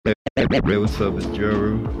Hey, what's up? It's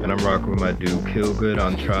Juru, and I'm rocking with my dude Kill Good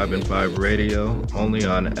on Tribe and Vibe Radio, only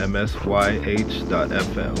on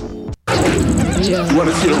MSYH.FM. You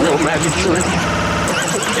wanna see a real magic trick?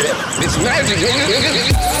 It's magic,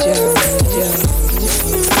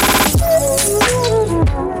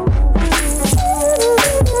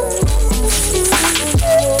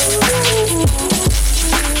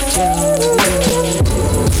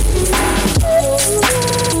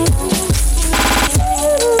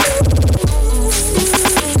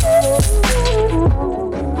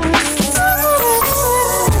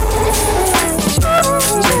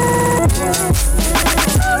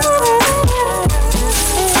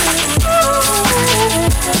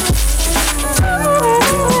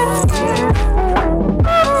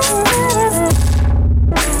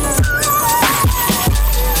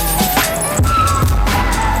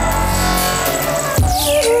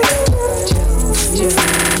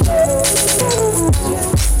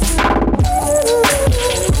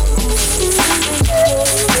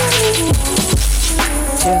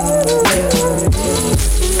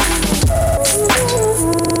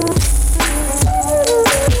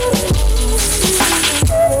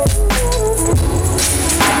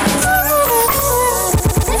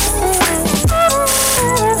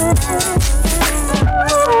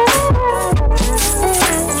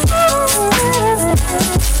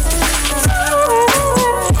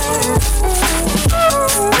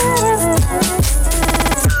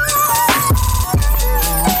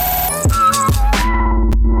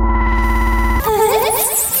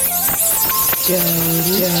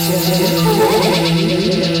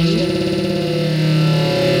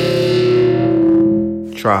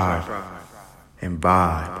 Tribe and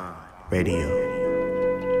Vibe Radio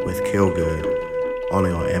with Kill Good,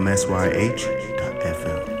 only on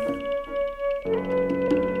MSYH.FM.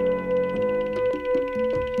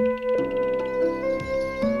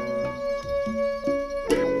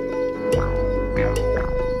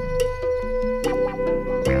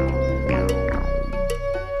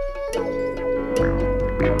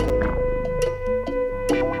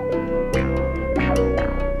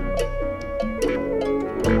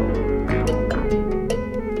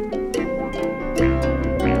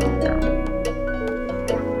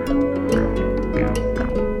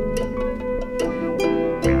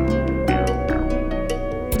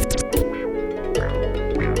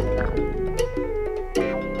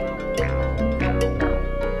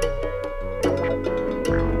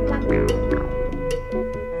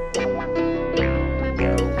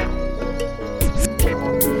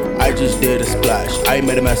 I just did a splash, I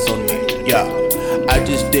made a mess on me, yeah. I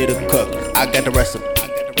just did a cook, I got the recipe,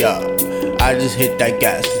 yeah. I just hit that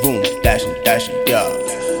gas, boom, dashing, dashing, yeah.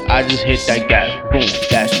 I just hit that gas, boom,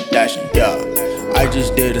 dashing, dashing, yeah. I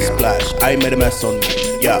just did a splash, I made a mess on me,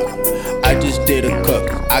 yeah. I just did a cook,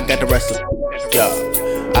 I got the recipe, yeah.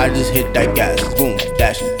 I just hit that gas, boom,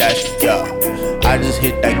 dashing, dashing, yeah. I just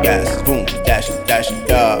hit that gas, boom, dashing, dashing,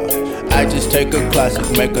 yeah. I just take a classic,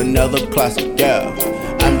 make another classic, yeah.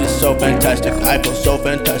 I'm just so fantastic, I feel so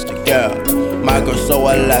fantastic, yeah. My girl's so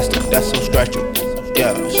elastic, that's so stretchable,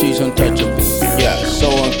 yeah. She's untouchable, yeah,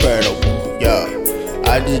 so incredible, yeah.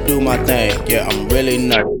 I just do my thing, yeah, I'm really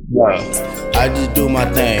nice, yeah. I just do my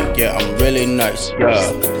thing, yeah, I'm really nice,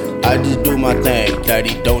 yeah. I just do my thing,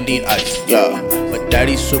 daddy don't need ice, yeah. But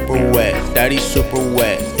daddy's super wet,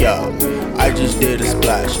 yeah. I just did a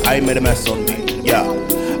splash, I made a mess on me, yeah.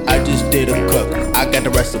 I just did a cook, I got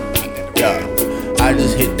the recipe, yeah. I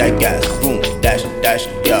just hit that gas, boom, dashing,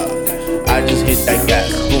 dashing, yeah. I just hit that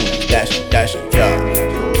gas, boom, dashing, dashing, yeah.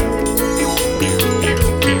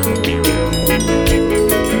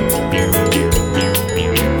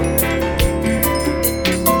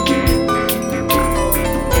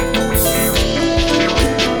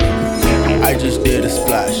 I just did a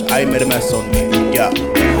splash, I made a mess on me, yeah.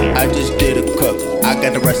 I just did a cook, I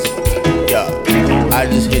got the recipe, yeah. I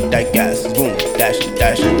just hit that gas, boom, dashing,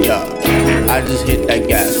 dashing, yeah. I just hit that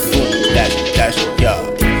gas, boom, dashing, dashing, yeah.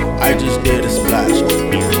 I just did a splash,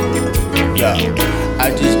 yeah.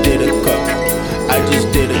 I just did a cook, I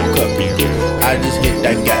just did a cook. I just hit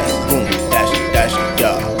that gas, boom, dashing, dashing,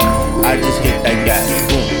 yeah. I just hit that gas,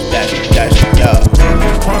 boom, dashing, dashing, yeah.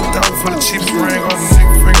 $100 for the cheapest ring on the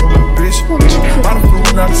nigga finger, little bitch. Bought a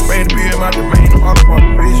food, not a spade to be in my domain, all of my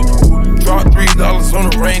bitch. Dropped $3 on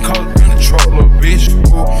the rain, call it in the truck, little bitch.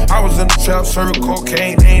 I was in the trap, serving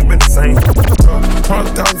cocaine, they ain't been the same.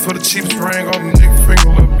 $100 for the cheapest ring on the nigga finger,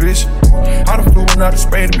 little bitch. I done flew not a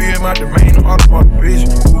spade to be in my domain, all of my bitch.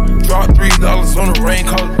 Dropped $3 on the rain,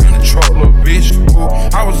 call it in the truck, little bitch.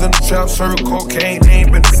 I was in the trap, serving cocaine, they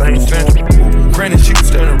ain't been the same since. Granted, she was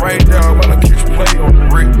standing right there while I catch play on the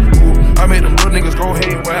brick. I I made them little niggas go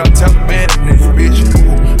haywire, Taliban in this bitch.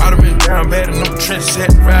 Ooh, I done been down bad in them trench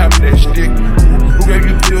set, ride with that stick. Who gave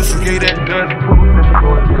you pills? Who gave that gun?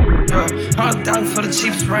 $100,000 for the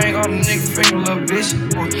cheapest ring on the nigga finger, little bitch.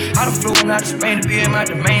 I done flew one out to Spain to be in my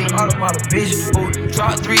domain, all about a bitch.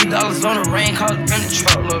 Dropped $3 on the rain, cause it's been the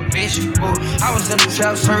truck, little bitch. I was in the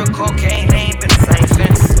trap, serving cocaine, they ain't been the same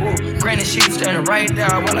since. Granny, she was standing right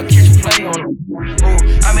there while I catch play on it.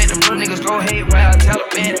 I made them little niggas go haywire,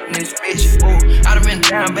 Taliban in this bitch. I done been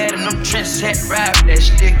down bad in them trench set, ride with that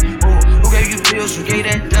stick. Who gave you pills? Who gave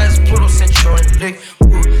that dust? Pluto sent you on dick.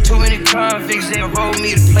 Too many convicts, they enrolled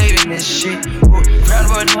me to play in this shit. Crowd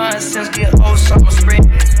about nonsense, get old, so I'ma spread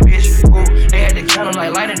this bitch. They had the counter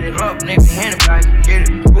like lighting it up, nigga, anybody can get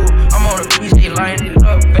it. I'm on the beach, they lighting it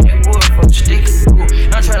up, backwood for the stick.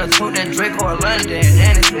 I'm tryna toot that Drake or London,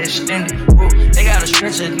 and it's extended. They gotta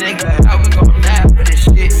stretch a nigga, how we gon' die for this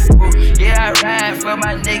shit? Yeah, I ride for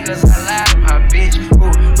my niggas, I lie to my bitch.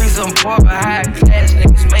 We some poor but high class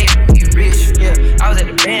niggas made me rich. Yeah, I was at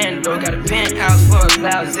the band though, got a penthouse for a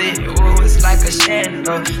closet. It's like a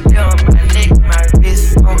shando. Feel my neck, my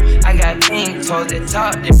wrist. I got pink toes that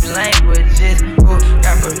talk different languages.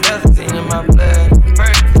 Got production in my blood.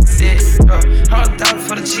 Percocet. $100,000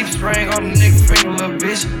 for the cheapest ring on the nigga finger, little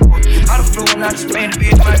bitch. I done flew one out to Spain to be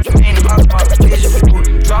in my domain, all about a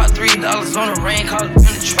bitch. Dropped $3 on the rain, cause it's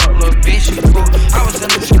been the truck, little bitch. I was in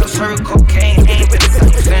the trap, serving cocaine, ain't been the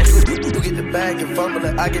same since. You get the bag and fumble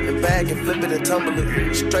it, I get the bag and flip it and tumble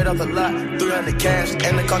it. Straight off the lot, 300 cash,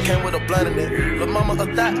 and the car came with a blunt in it. Lil' mama a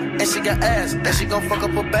thot, and she got ass, and she gon' fuck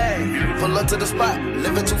up a bag. Pull up to the spot,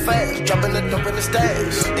 living too fast, dropping the dope in the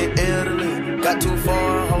stash. In Italy, got too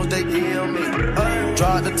far, hoes they kill me.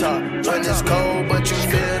 Draw at the top, when it's cold, but you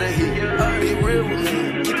feel the heat. Be real with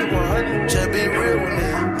me, keep it 100, just be real with me.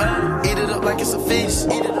 Eat it up like it's a feast,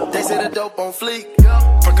 they say the dope on fleek.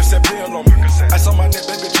 Percocet pill on me, ice on my neck,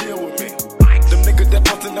 baby, chill with me. Them niggas that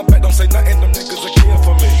post in the back don't say nothing, them niggas are kill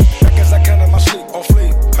for me. Back as I can in my sleep, on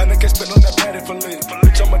fleek. Panic and spin on that patty for leave.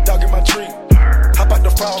 Bitch, I'm a dog in my tree. Hop out the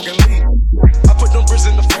frog and leave. I put them bricks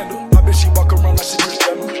in the fender. My bitch, she walk around like she Chris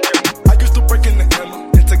Jenner. I used to break in the hammer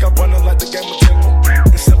and take out running like the game of Temple.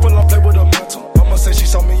 It's simple, I play with a mantle. Mama say she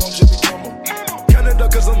saw me on Jimmy Kimmel. Canada,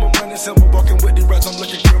 cause I'm a money symbol. Walking with the rats, I'm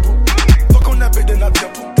looking crippled. Fuck on that bitch, then I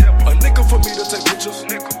temple. A nickel for me to take pictures.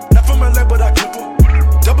 Not from LA, but I clip her.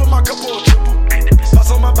 Double my cup or a triple. Box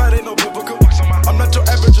on my body, no biblical. I'm not your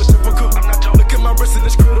average, just typical. Look at my wrist and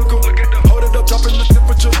it's critical. Hold it up, dropping the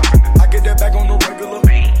temperature. I get that bag on the regular.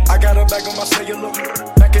 I got a bag on my cellular.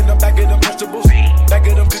 Back in the bag of them vegetables. Back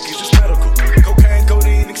of them cookies, it's medical. Cocaine,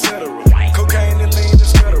 codeine, etc. Cocaine and lean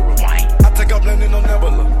is federal. I take off landing on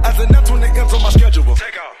Nebula. As an F 20 M's on my schedule.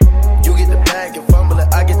 You get the bag and fumble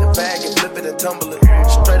it, I get the bag and flip it and tumble it.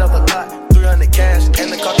 Straight off the lot, 300 cash, and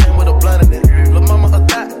the car came with a blunt in it. Lil' mama a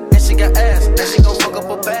thot, and she got ass, and she gon' fuck up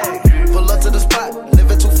a bag. Pull up to the spot,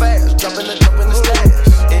 living too fast, dropping the dope in the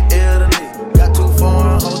stash. In Italy, got too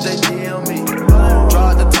far, hoes they kill me.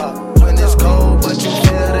 Draw at the top, when it's cold, but you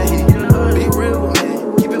feel the heat. Be real with me,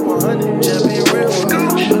 keep it 100, just be real with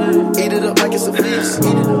me. Eat it up like it's a feast,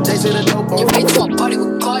 they say the dope on. You bitch want party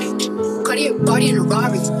with Cardi, Cardi a party in a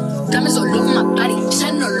Rari. Diamonds all over my body,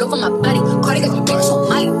 shining all over my body. Cardi got your bitch on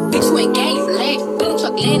Molly. Bitch, you ain't gang, you lame. Billy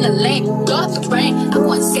truck laying the lane. Blow off the rain, I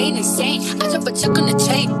go insane. I drop a check on the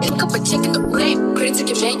chain, pick up a check in the flame. Credit to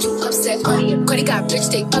your man, you upset. Cardi got rich,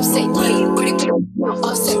 they upset. Cardi big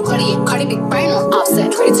offset. Cardi big brain on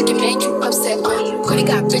offset. Credit to your man, you upset. Cardi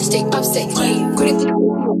got rich, they upset. Cardi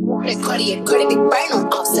big brain on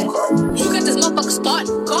offset. Who got this motherfucker spot?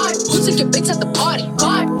 God, who took your bitch at the party?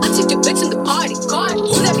 God, I took your bitch in the party. God,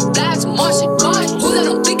 who that big bags Martian? God, who that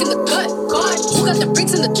don't think in the gut? God, who got the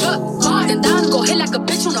bricks in the truck? God, then down and go hit like a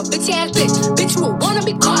bitch on a bitch ass bitch. Bitch, who wanna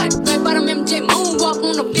be caught? Right bottom MJ, moonwalk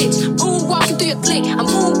on a bitch. Moonwalking through your clique. I'm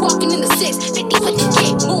moonwalking in the 6. 50 for the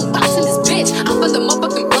kid. Moonboxing this bitch. I'm from the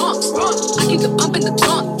motherfucking Bronx. I keep the pump in the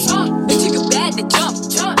trunk. Bitch, you bad to jump.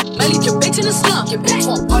 Might leave your bitch in the slump. Your bitch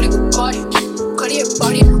won't party with Cardi. Cardi a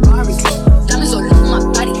party in a Rari. Diamonds all over my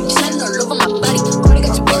body, shining all over my body. Cardi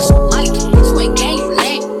got your bitch on Molly. Bitch, you ain't gang, you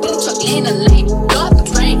lame. Billy truck laying the lane. Blow off the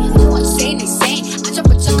train, no insane. I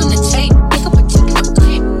drop a check on the chain, pick up a check in the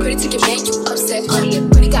flame. Credit to your man, you upset.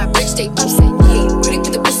 Cardi got rich, they upset. Cardi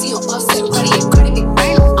put the pussy on offset. Cardi big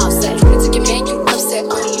brain on offset. Credit to your man, you upset.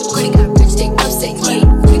 Cardi got rich, they upset. Cardi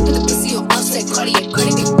put the pussy on offset. Cardi big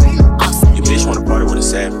brain on offset. Your bitch wanna party with a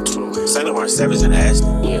savage. Saint Laurent Savage and Aston.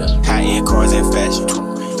 High-end cars and fashion.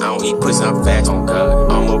 I don't eat pussy, I'm fat on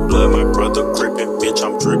God. I'm a blood, my brother gripping. Bitch,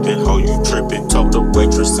 I'm dripping, ho, you tripping. Told the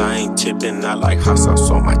waitress I ain't tipping. I like hot sauce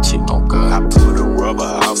on my chick, on God. I put a rubber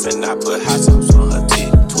off and I put hot sauce on her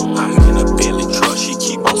tip. I'm in a Bentley truck, she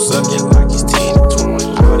keep on sucking like it's 10 to 20.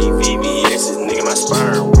 All these VVS's, nigga, my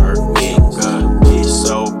sperm work, nigga. Bitch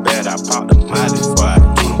so bad, I popped the molly before I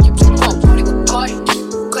get it. Party with Cardi,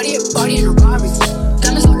 Cardi a party in a Rari.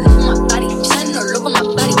 Diamonds all over my body, shining all over my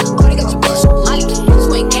body. Cardi got your bitch on Molly,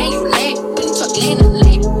 you ain't gang, you lame. Bentley truck laying in the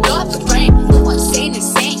lane, blow up the brain. No one saying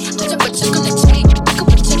insane, I just put check on the chain. Pick up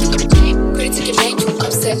a check in the chain. Pretty took your name, you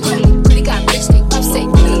upset. Pretty got rich, they upset.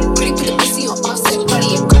 Pretty put the pussy on offset.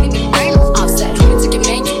 Cardi and Cardi be brain on offset. Pretty took your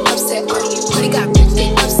name, you upset. Pretty got rich,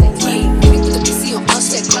 they upset. Pretty put the pussy on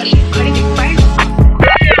offset. Cardi be brain on offset.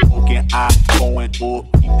 Smoking, I going up.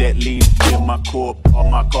 Keep that lean in my cup. All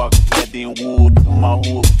my car, let in wood. In my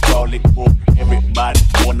hood, call it up. Everybody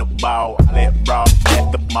on the ball. I let raw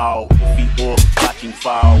at the mall. Feet up, watching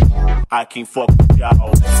fall. I can't fuck with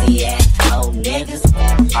y'all. See at old niggas.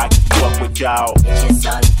 I can fuck with y'all. Bitches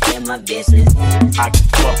all in my business. I can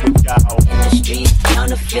fuck with y'all. In the street, on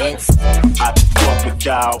the fence. I can fuck with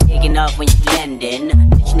y'all. Taking off when you landing.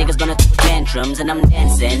 Bitch niggas gonna throw tantrums and I'm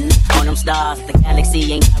dancing. On them stars, the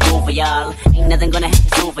galaxy ain't got room for y'all. Ain't nothing gonna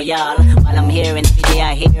happen soon for y'all. While I'm here and every day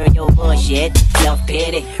I hear your bullshit.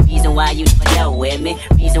 Self-pity, reason why you dealt with me.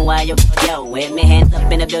 Reason why you dealt with me. Hands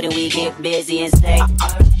up in the building, we get busy and say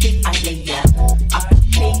R.P. Aaliyah,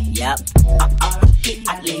 R.P. Yup, R.P.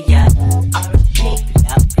 Aaliyah, R.P.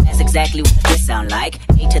 Yup, that's exactly what this sound like.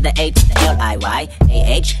 A to the A to the L-I-Y,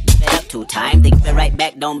 A-H, give it up 2 times. They give it right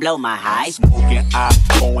back, don't blow my high. Smoking, I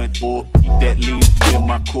going up. Keep that lean in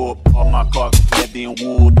my cup. All my car, let in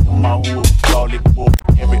wood. In my hood, call it up.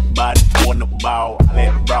 Everybody on the ball. I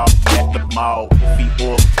let raw at the mall. Feet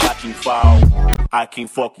up, watching fall. I can't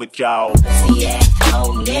fuck with y'all. See at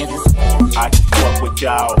old niggas. I can fuck with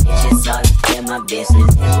y'all. Bitches all in my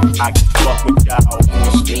business. I can fuck with y'all. In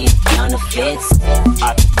the street, on the fence.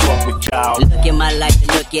 I can fuck with y'all. Look at my life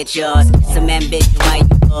and look at yours. Some ambition, why you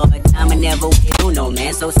bored? Time I never wait, who know,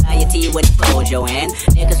 man. Society would hold your hand.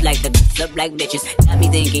 Niggas like the bitches up like bitches. Got me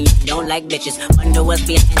thinking you don't like bitches. Wonder what's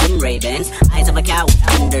behind them Ray-Bans. Eyes of a cow,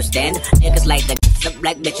 I understand. Niggas like the bitches up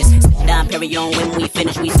like bitches. Sit down, carry on. When we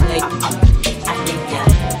finish, we say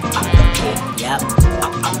Yup,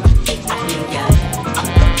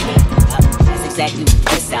 that's exactly what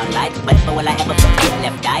this sound like. But never will I ever forget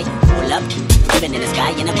left eye. Roll up, ribbon in the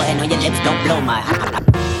sky, and a button on your lips. Don't blow my high.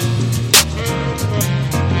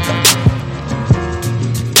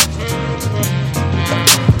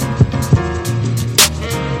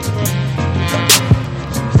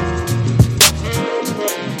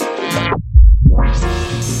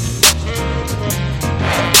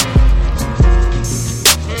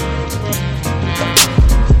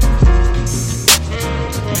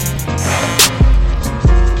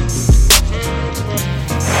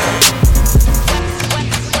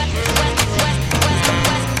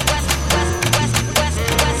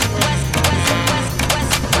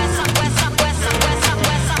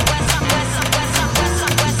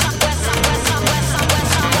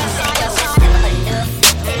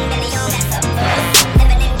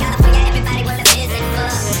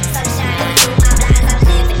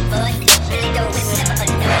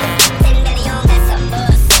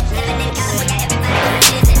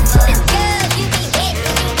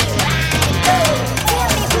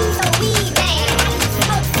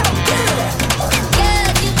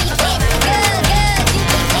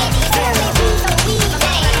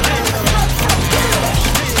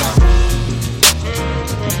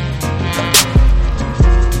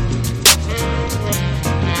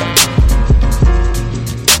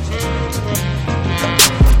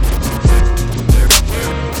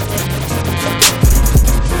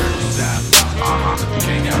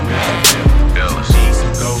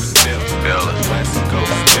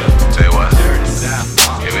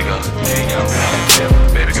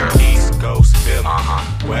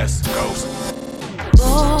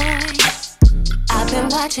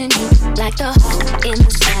 watching you like the hawk in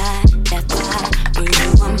the sky. That's why you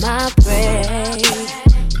are my prey.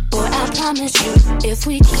 Boy, I promise you, if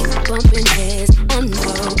we keep bumping heads, I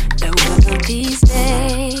know that one of these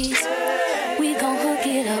days we gon' hook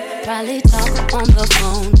it up, probably talk on the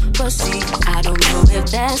phone. But see, I don't know if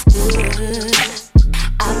that's good.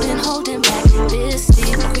 I've been holding back this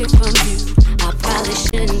secret from you. I probably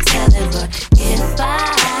shouldn't tell it, but if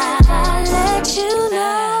I let you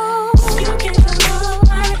know, you can come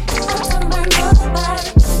over, I'm talking about nobody.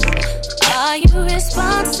 Are you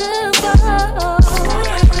responsible?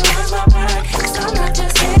 Cause I'm not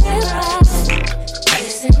just saying right.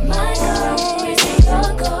 Is it my goal? Is it your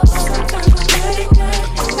goal? Sometimes I'm pretty good,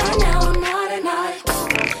 right now I'm not.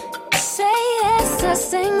 Say yes or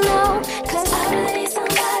say no, cause I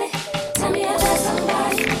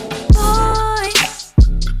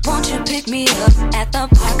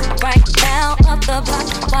the block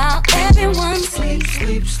while everyone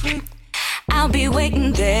sleeps. I'll be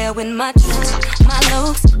waiting there with my tricks, my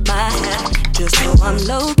looks, my hat, just so I'm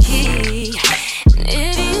low key. And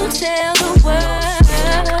if you tell the world,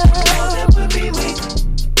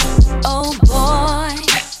 oh boy,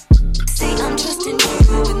 see I'm trusting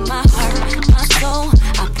you with my heart, my soul.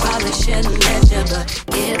 I probably shouldn't let you, but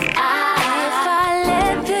if I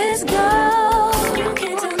let this go, you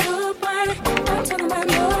can't tell nobody, I'm talking about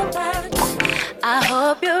nobody. I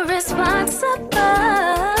hope you're responsible.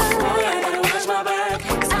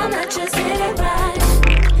 Just anybody.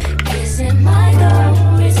 Is it my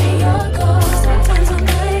goal? Is it your goal? Sometimes I'm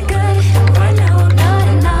really good. Right now I'm not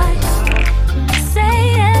at night.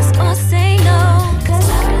 Say yes or say no, 'cause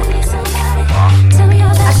I really need somebody. Tell me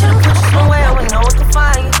all that. I should've put you somewhere I would know what to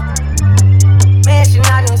find you. Man, she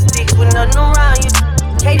not in the sticks with nothing around you.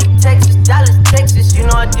 Katy, Texas, Dallas, Texas, you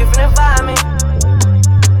know a different environment.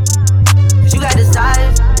 'Cause you got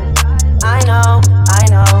desires. I know. I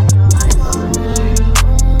know.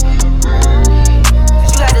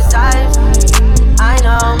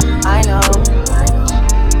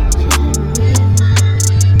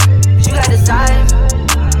 You got desire.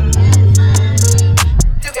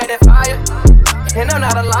 You got that fire, and I'm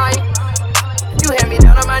not a liar. You had me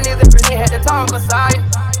down on my knees and really had to talk beside you.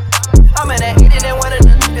 I'm in that heated and one of the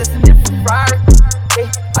niggas a different Ferrari. Hey,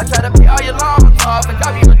 I try to pay all your alarms off and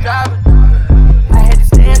copy your driver. I had to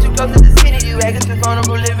stand too close to the city. You acting too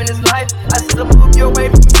vulnerable living this life. I should've moved you away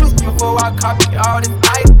from the truth before I copy all this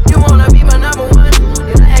life. You wanna be my number one?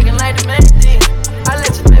 Like the main thing. I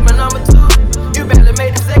let you play my number two. You barely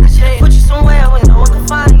made the second change. Put you somewhere I would know what to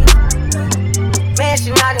find you. Man,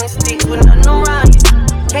 she not in sticks with nothing around you.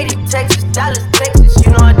 Katy, Texas, Dallas, Texas,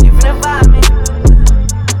 you know a different environment.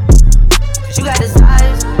 'Cause you got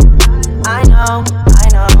desires. I know. 'Cause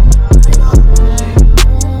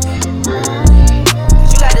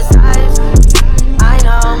you got desires. I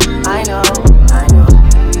know.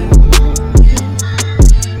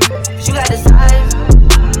 'Cause you got desires.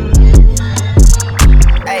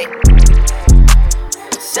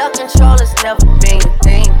 Self-control has never been a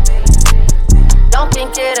thing. Don't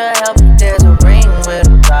think it'll help if there's a ring with a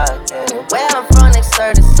rock in it. Where I'm from, they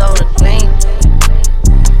serve the soda clean.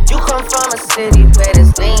 You come from a city where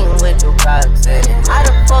there's lean with the rocks in it. How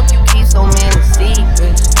the fuck you keep so many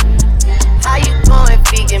secrets? How you going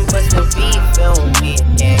vegan but still beefing with me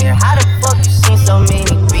again? How the fuck you seen so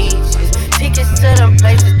many reaches? Tickets to them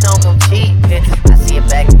places don't come cheap. I see it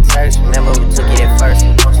back in church. Remember who took it at first?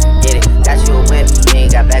 Don't you forget it? Got you a whip, you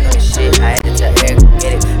ain't got back on your shit. I had to tell Eric to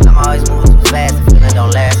get it. I'm always moving too fast, the feeling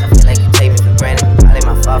don't last. I feel like you take me for granted. Probably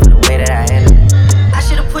my fault for the way that I handle it. I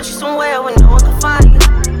should've put you somewhere I would know what to find you.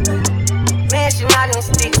 Man, she not in the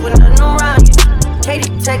sticks with nothing around you. Katy,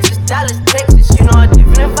 Texas, Dallas, Texas, you know a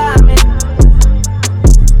different environment.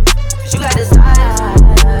 'Cause you got desires.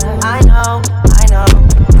 I know.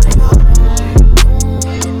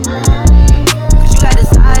 'Cause you got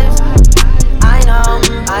desires. I know.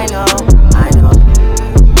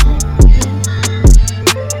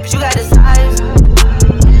 'Cause you got desires.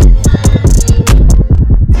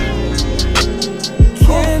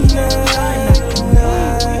 Can I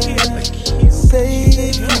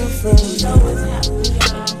save you from you?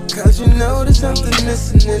 'Cause you know there's something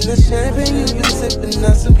missing in the champagne you've been sipping.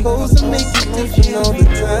 Not supposed to make it different all the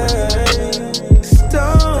time.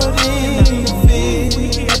 Starting to feel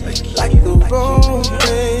like the wrong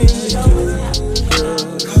thing to do.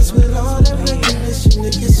 'Cause with all that recognition,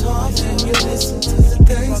 it gets hard for you to listen to the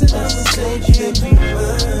things that I'ma say. Should be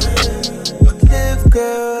mine. Live,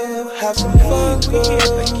 girl, have some fun,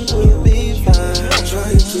 girl. We'll be fine.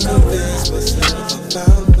 Trying to convince myself I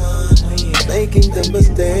found one. Making the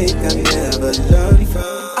mistake I never learned from.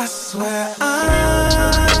 I swear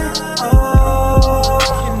I'm always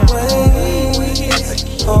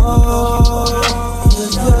for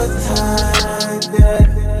your time, yeah.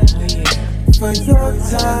 For your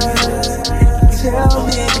time, tell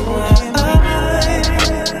me why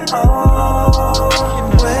I'm always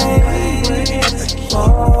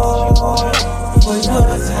for your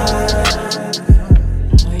time,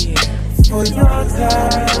 for your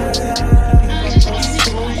time.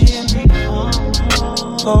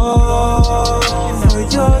 Oh, for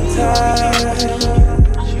your time.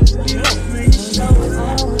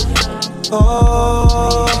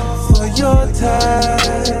 Oh, for your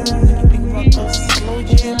time.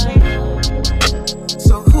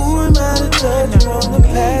 So who am I to judge you on the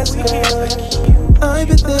past, girl? I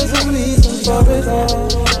bet there's a reason for it all.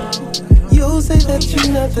 You say that you're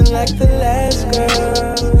nothing like the last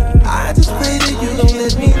girl. I just pray that you don't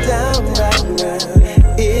let me down right now.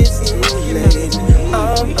 It's too late,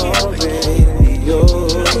 I'm already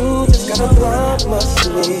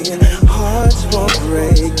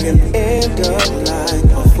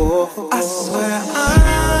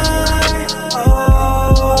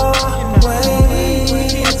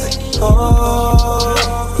For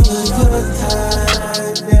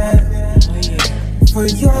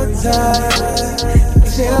your time,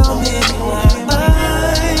 tell me why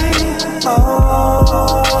I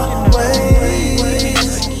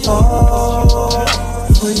always fall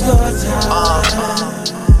for your time.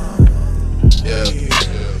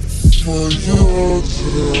 For your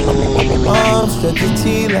time. Arms stretch your T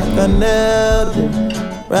like I nailed it.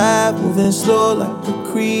 Ride moving slow like a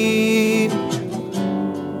creep.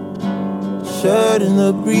 Shirt in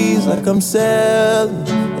the breeze like I'm sailing.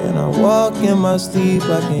 And I walk in my sleep,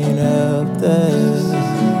 I can't help that.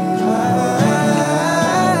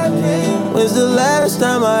 When's the last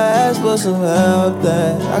time I asked for some help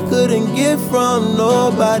that I couldn't get from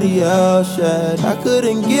nobody else yet? I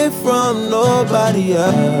couldn't get from nobody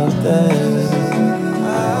else that.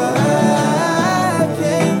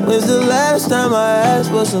 When's the last time I asked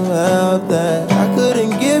for some help that I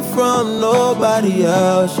couldn't get from nobody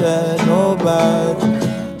else yet? Nobody.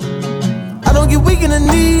 I don't get weak in the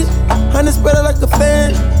knees, honey spread it like a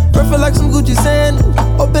fan. Perfect like some Gucci sandals.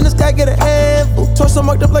 Open the sky, get a handful. Torso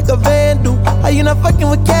marked up like a vandal. How you not fucking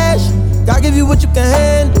with cash? God give you what you can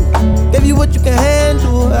handle. Give you what you can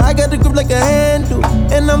handle. I got the grip like a handle.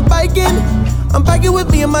 And I'm biking with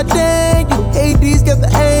me and my Daniel. AD's got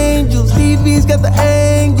the angels, TV's got the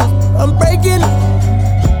angels. I'm breaking.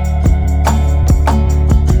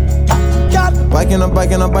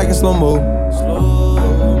 I'm biking slow mo.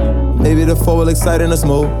 Maybe the 4 will excite in a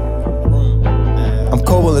smoke. I'm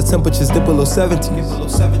cold when the temperatures dip below 70.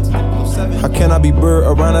 How can I be bird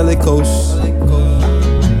around LA coast?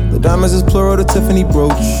 The diamonds is plural, the Tiffany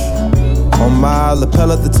brooch. On my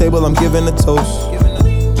lapel at the table, I'm giving a toast.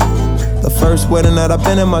 The first wedding that I've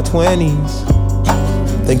been in my 20s.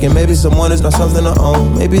 Thinking maybe someone is not something to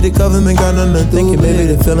own. Maybe the government got nothing to do. Thinking maybe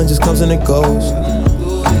the feeling just comes and it goes.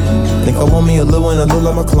 Think I want me a little one, I look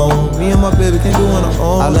like my clone. Me and my baby can't do on our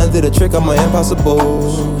own. I landed a trick on my impossible.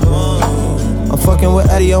 I'm fucking with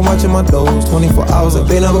Eddie, I'm watching my doors. 24 hours like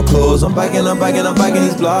they never close. I'm biking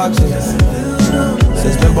these blocks.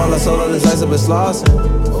 Since been ball, I solo, this ice up is slossing.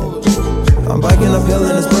 I'm biking uphill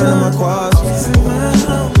and it's burning my quads.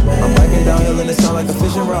 I'm biking downhill and it sound like a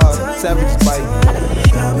fishing rod. Savage bite.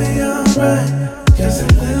 I'll be alright, just a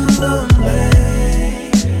little lonely.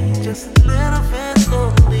 Just a little bit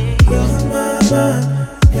lonely. Losing my mind,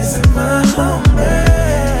 missing my homie.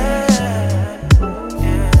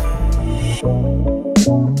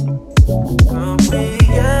 I'll be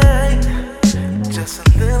alright, just a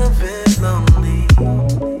little bit lonely.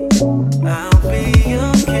 I'll be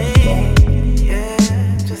okay, yeah,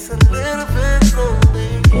 just a little bit lonely.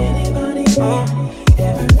 Anybody,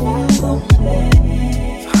 everyone lonely.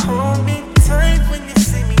 So hold me tight when you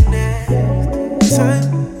see me next time.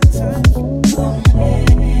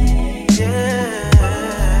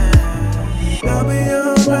 I'll be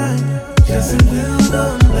alright, just a little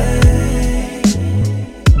lonely.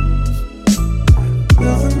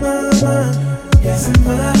 Losing my mind, missing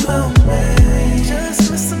my homie. Just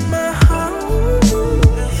missing my home.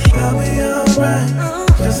 I'll be alright,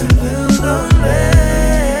 just a little lonely.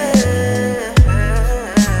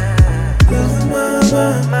 Losing my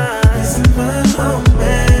mind, missing my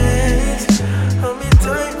homies. Hold me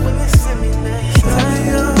tight when you see me next time. I'll be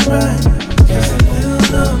alright, just a little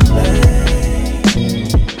lonely.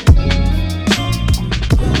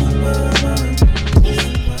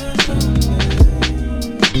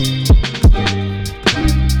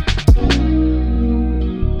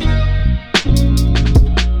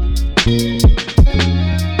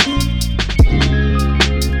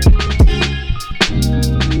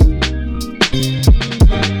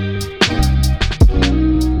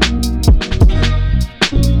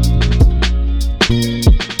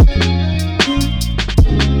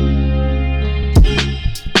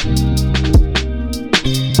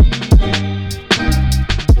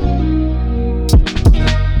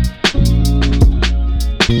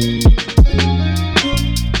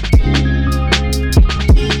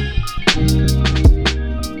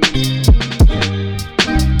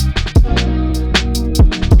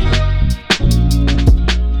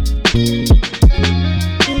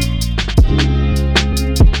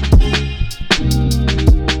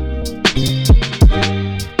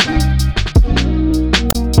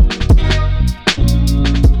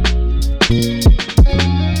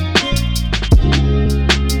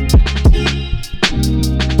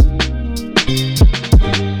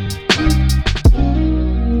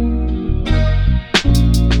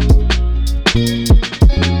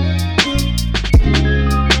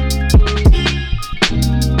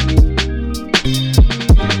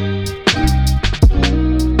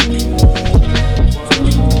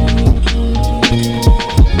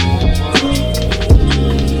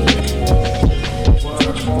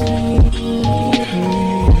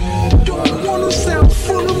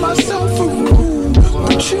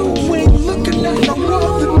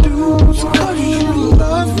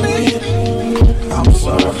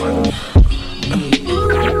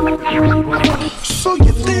 So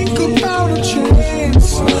you think about a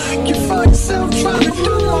chance, you find yourself trying to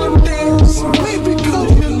do one dance, maybe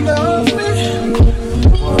because you love me.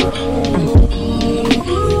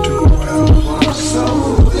 So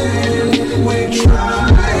then we try.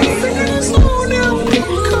 Slow down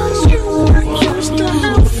because you were used to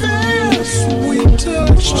how fast we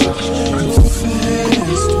touched. How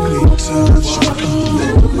fast we touched.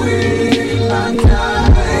 Then we like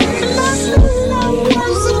eyes. I knew I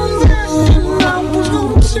wasn't there, and I was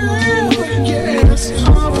gonna tell. Yes,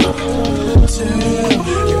 I'm gonna tell.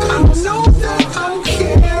 I know that I'm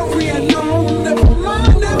carrying on. Never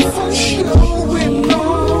mind if I'm showing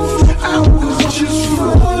off. I was just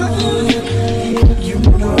frontin'. You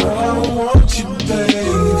know I want you, babe.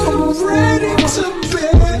 I'm ready to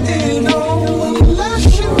bet it on, unless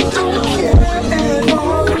you don't care at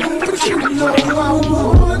all. But you know I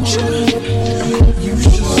want you. You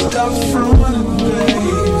should stop frontin',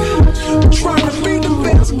 babe. Trying to be the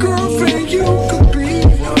best girlfriend you could be.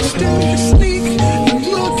 Stay sneak and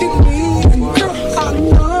look at me, and girl, I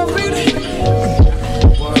love it.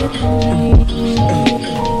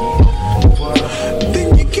 Then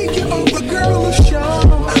you give your other girl a shot.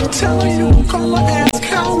 Tell her you can call her, ask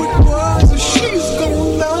how it was, and she's gonna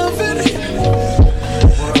love it.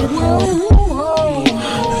 Whoa,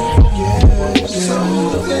 yeah. So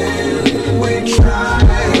then we try.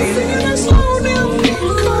 Feeling slow down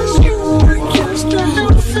because you were used to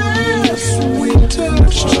how fast we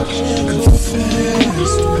touched. How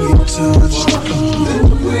fast we touched. Then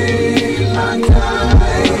we like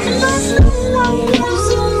eyes. I knew I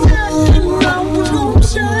wasn't there, and I was gonna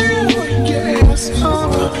tell. Yes, I'm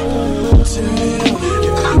gonna tell.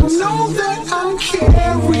 I know that I'm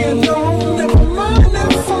carrying on. Never mind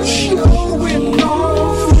if I'm showing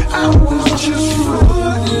off. I was just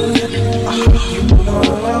frontin'. You know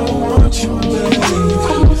I want you, babe.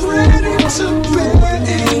 I'm ready to bet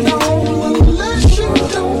it on, unless you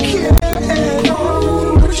don't care at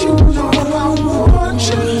all. But you know I want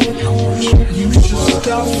you. You should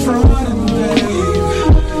stop frontin', babe.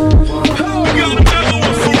 Got another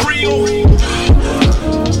one for real.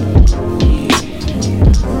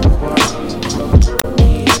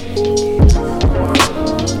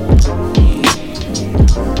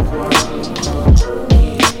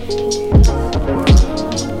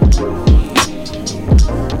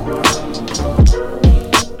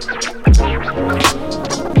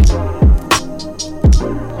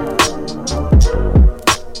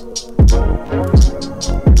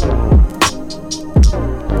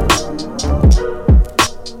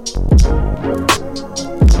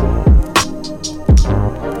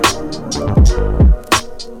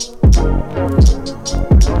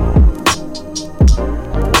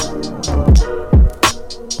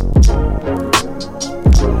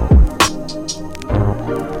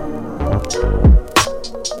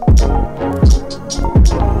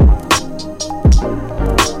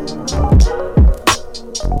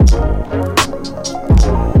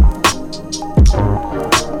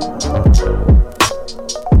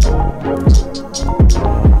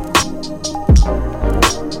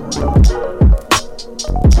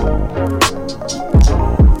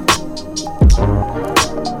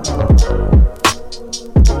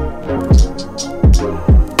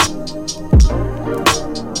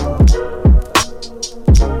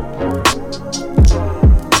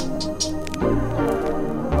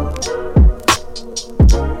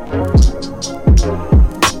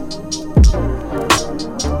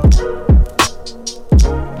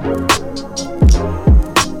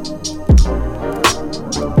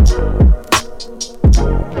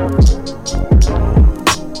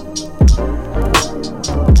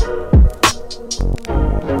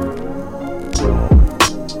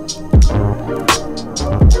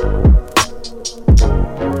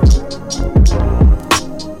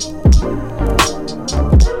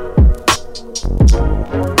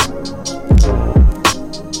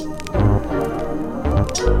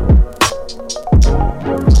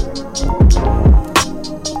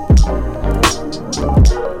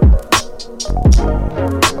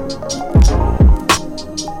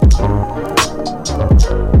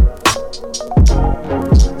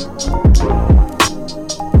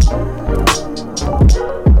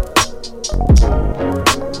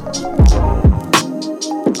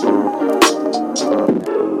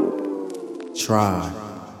 Tribe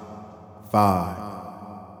 5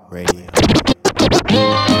 Radio.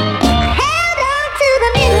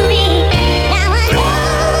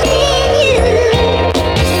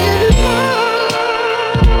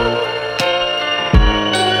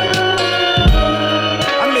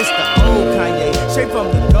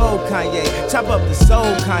 Chop up the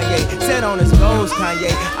soul, Kanye. Set on his goals,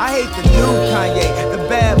 Kanye. I hate the new Kanye, the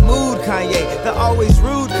bad mood Kanye, the always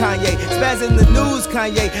rude Kanye, spaz in the news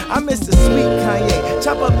Kanye. I miss the sweet Kanye,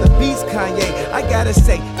 chop up the beats Kanye. I gotta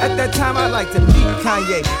say, at that time I like to meet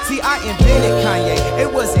Kanye. See, I invented Kanye, it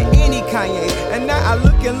wasn't any Kanye. And now I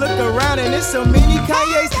look around and there's so many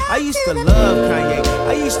Kanyes. I used to love Kanye,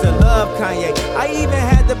 I used to love Kanye. I even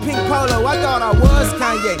had the pink polo, I thought I was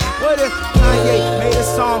Kanye. What if Kanye made a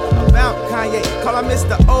song about Kanye? Call I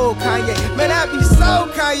Mr. Old Kanye. Man, that'd be so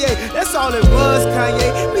Kanye. That's all it was,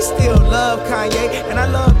 Kanye. We still love Kanye, and I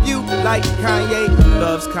love you like Kanye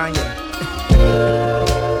loves Kanye.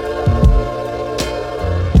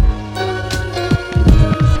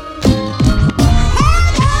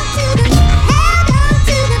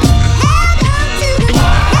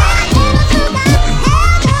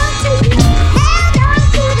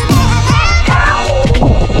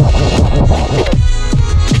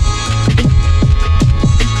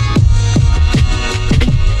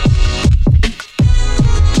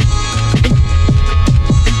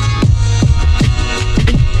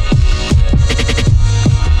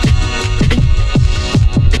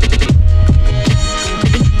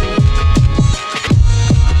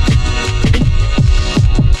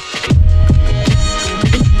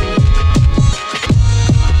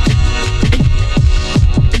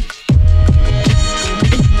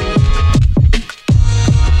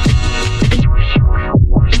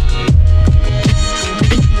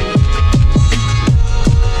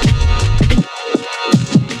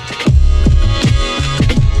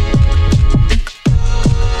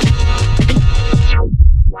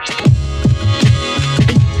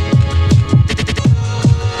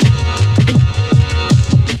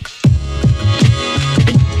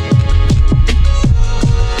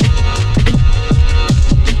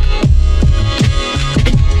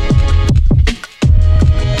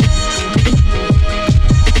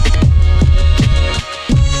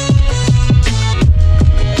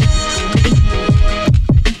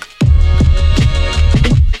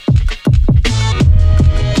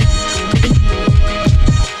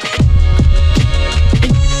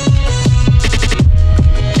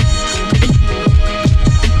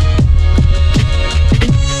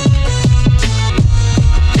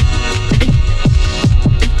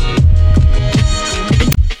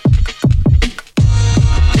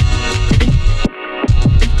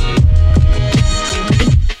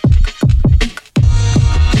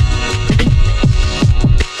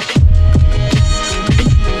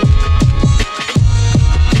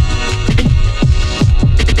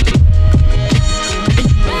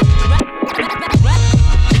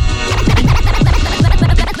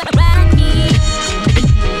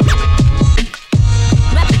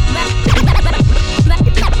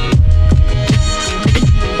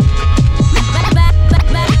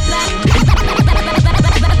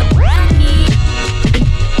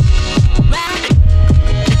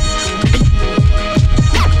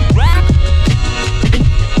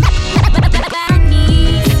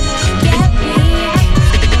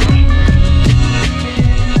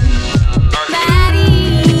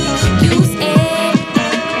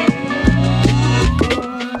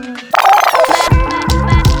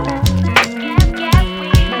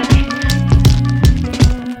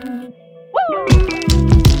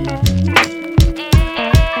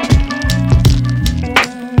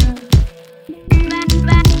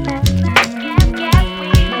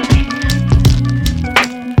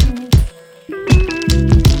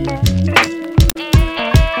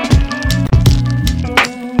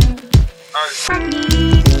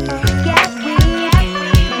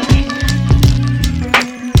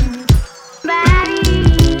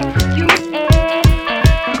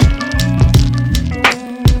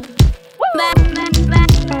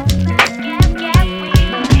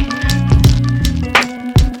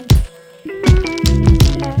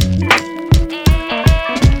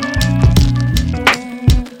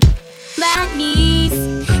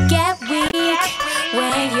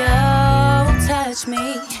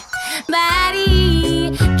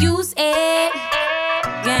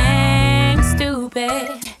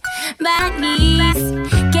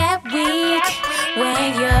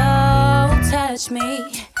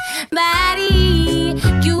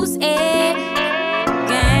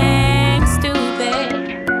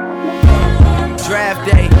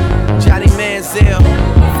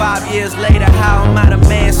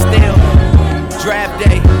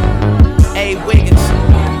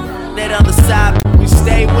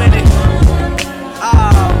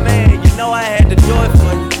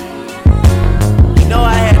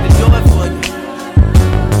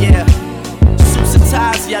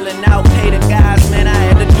 Yelling out, pay the guys, man, I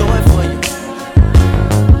had to do it for you.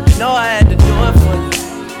 You know I had to do it for you.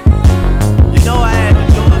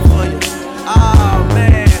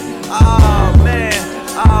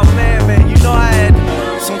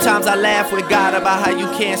 off with God about how you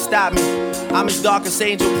can't stop me. I'm his darkest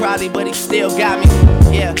angel probably, but he still got me.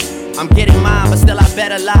 Yeah, I'm getting mine, but still I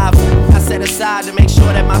bet alive. I set aside to make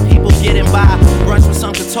sure that my people getting by. Brunch with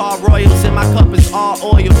some Qatar royals, and my cup is all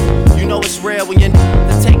oil. You know it's real when you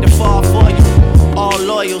to take the fall for you. All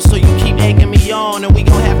loyal, so you keep egging me on, and we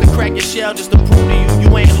gon' have to crack your shell just to prove to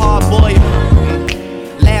you ain't hard boiled.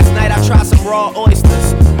 Last night I tried some raw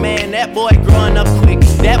oysters. Man, that boy growing up quick.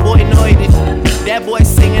 That boy know it. That boy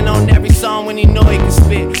singing on every song when he know he can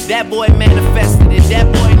spit. That boy manifested it. That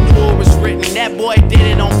boy knew it was written. That boy did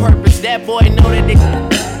it on purpose. That boy know that they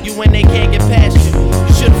you when they can't get past you.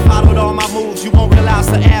 You should've followed all my moves. You won't realize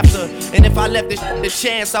till after. And if I left the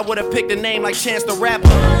chance, I would've picked a name like Chance the Rapper.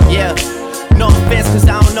 Yeah, no offense, cause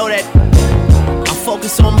I don't know that. I'm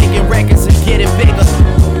focused on making records and getting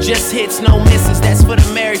bigger. Just hits, no misses, that's for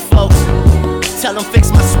the married folks. Tell them fix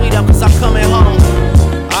my suite up cause I'm coming home.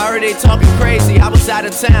 I heard they talking crazy, I was out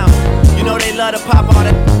of town. You know they love to pop all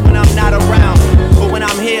that when I'm not around. But when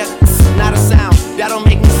I'm here, not a sound. That'll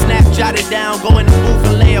make me snap, jot it down. Go in the booth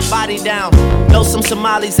and lay a body down. Know some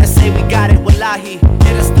Somalis that say we got it, wallahi.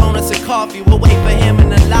 Get us donuts and coffee, we'll wait for him in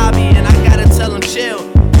the lobby. And I gotta tell him chill.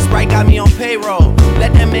 Sprite got me on payroll.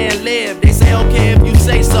 Let that man live. They say okay if you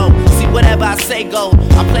say so. See whatever I say go.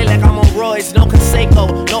 I play like I'm on roids, no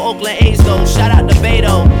Conseco, no Oakland A's though. Shout out to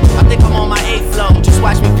Beto. I think I'm on my 8th flow. Just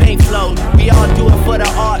watch me paint flow. We all do it for the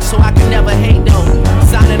art, so I can never hate though.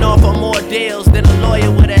 Signing off on more deals than a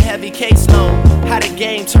lawyer with a heavy caseload. How the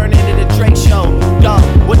game turned into the Drake show. Dog,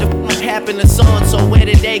 what the f happened to so-and-so? Where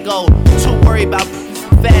did they go? Too worried about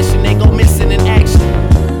fashion, they go missing in action.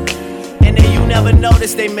 And then you never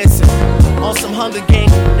notice they missing. On some Hunger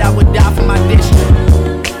Games, I would die for my district.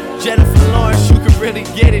 Jennifer Lawrence, you could really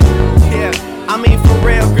get it. Yeah, I mean for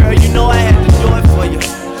real, girl, you know I had to do it for you.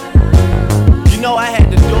 You know I had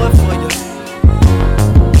to do it for you.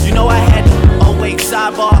 You know I had to, oh wait,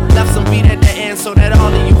 sidebar, left some beat at the end so that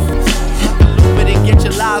all of you can loop it and get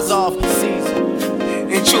your lies off.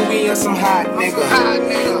 And Chewy on some hot nigga.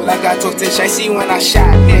 Like I told Tish, I see when I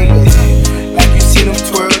shot nigga. Like you see them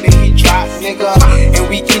twirl, then he drop, nigga. And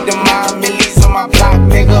we keep the mind millies on my block,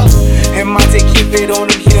 nigga. And Monte keep it on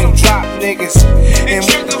him, he done drop niggas. And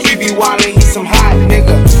we be wildin', he some hot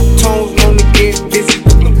nigga. Tones known to get busy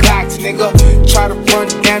with them Glocks, nigga. Try to run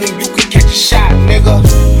down and you can catch a shot, nigga.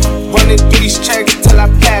 Running through these tracks till I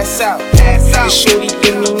pass out. And shorty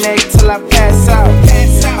give me neck till I pass out.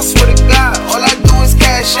 I swear to God, all I do is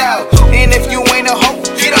cash out. And if you ain't a hoe,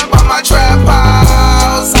 get up on my trap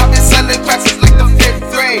house. I've been selling cracks since like the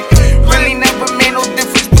 5th grade. Really never made no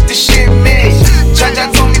difference with the shit made. Jaja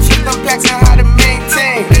told me flip them packs and how to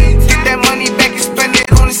maintain. Get that money back and spend it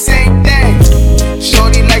on the same thing.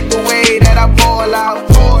 Shorty like the way that I ball out.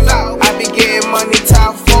 I be getting money till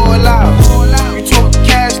I fall out. You talk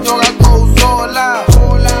cash, dog, I goes all out.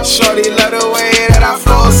 Shorty love the way that I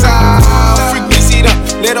flows out. Freak me, see them,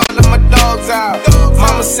 let all of my dogs out.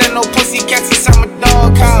 Mama send no pussy cats inside my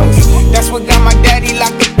dog house. That's what got my daddy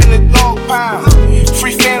locked up in the dog pound.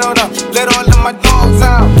 Free fan on them, let all of my dogs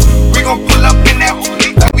out. We gon' pull up in that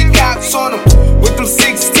hoodie like we cops on them. With them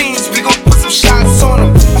 16s, we gon' put some shots on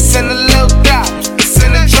them. I send a little dot, I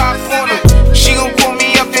send a drop on them. She gon' pull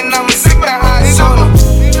me up and I'ma stick the highs on them.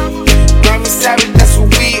 Grammy Savage, that's what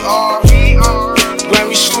we are.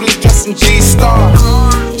 Grammy shooters dressed in G-Star.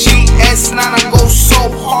 GS9, I go so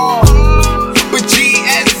hard. But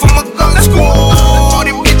GS from a gun school.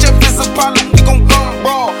 That bitch up is a problem, we gon' gun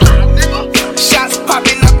brawl. Shots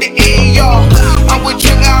popping up the AR. I'm with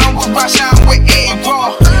Trigger, I'm with Rasha, I'm with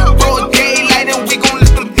A-Raw. Broad daylight and we gon'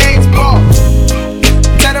 let them days ball.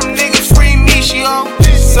 Tell them niggas free me, she ho.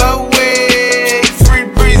 Subway, free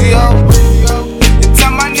breezy ho. And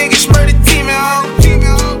tell my niggas murder team ho.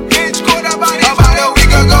 Bitch, caught up about a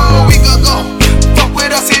week ago. Fuck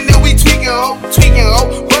with us and then we tweaking ho.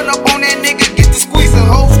 Run up on that nigga, get the squeezing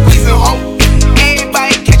ho.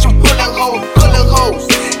 Everybody catch them bullet hoes.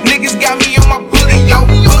 Niggas got me on my bullet yo.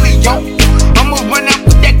 I'ma run out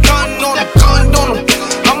with that gun on them.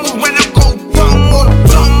 I'ma run out, go bum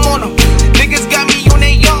on them. Niggas got me on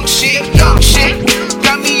that young shit.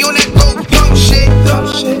 Got me on that go dumb shit.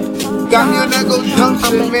 Got me on that go dumb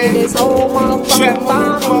shit, man. This whole motherfucker,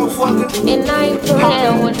 and I ain't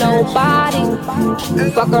playing with nobody.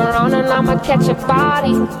 Fuck around and I'ma catch a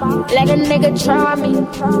body. Let a nigga try me.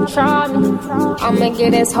 I'ma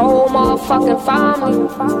get this whole motherfucking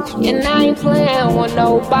family, and I ain't playing with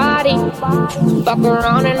nobody. Fuck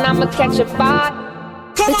around and I'ma catch a body.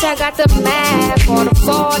 Bitch, I got the Mac for the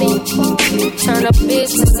 40. Turn a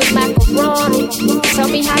bitch to some macaroni. Tell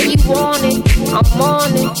me how you want it, I'm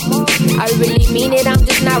on it. I really mean it, I'm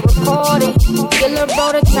just not recording. Killer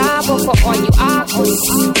brought a chopper for all you awkward.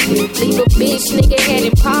 Leave a bitch, nigga, head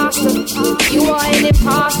imposter. You are an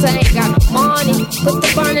imposter, ain't got no money. Put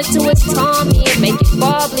the burner to his tummy and make it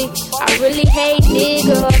bubbly. I really hate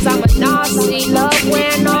niggas, I'm a Nazi. Love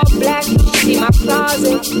wearing all black, you see my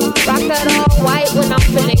closet. Rock that all white when I'm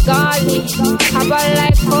feeling godly. How about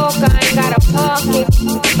like coke, I ain't got a pocket.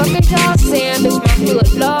 Fucking y'all saying, bitch, my feel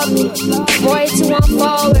love me. Boy,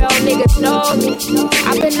 214, real niggas know me.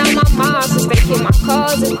 I've been on my mom since they killed my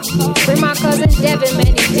cousin. Bring my cousin Devin, man,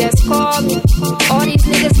 he just called me. All these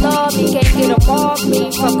niggas love me, can't get them off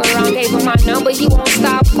me. Fuck around, gave him my number, he won't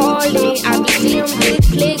stop calling. I be DM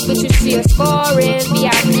this click, bitch, you see her scoring.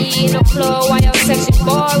 VIP in the club, while your section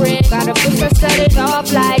boring. Got a bitch that set it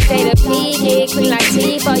off like they the P. Clean like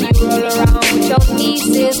Tifa, you roll around with your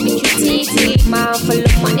pieces, bitch, you TT. Mind full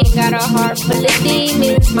of money, got a heart full of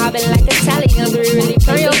demons. Mobbing like Italians, we really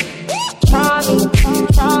turn your try me.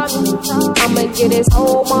 I'ma get this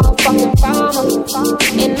whole motherfucking farmer.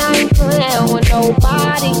 And I ain't playing with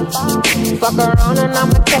nobody. Fuck around and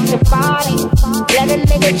I'ma catch your body. Let a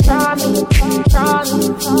nigga try me.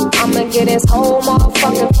 I'ma get this whole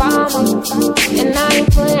motherfucking farmer. And I ain't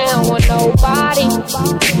playing with nobody.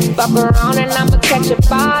 Fuck around and I'ma catch your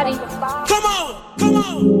body. Come on!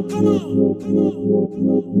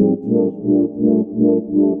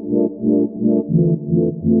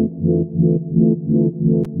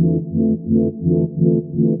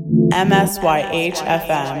 MSYH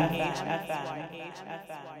FM.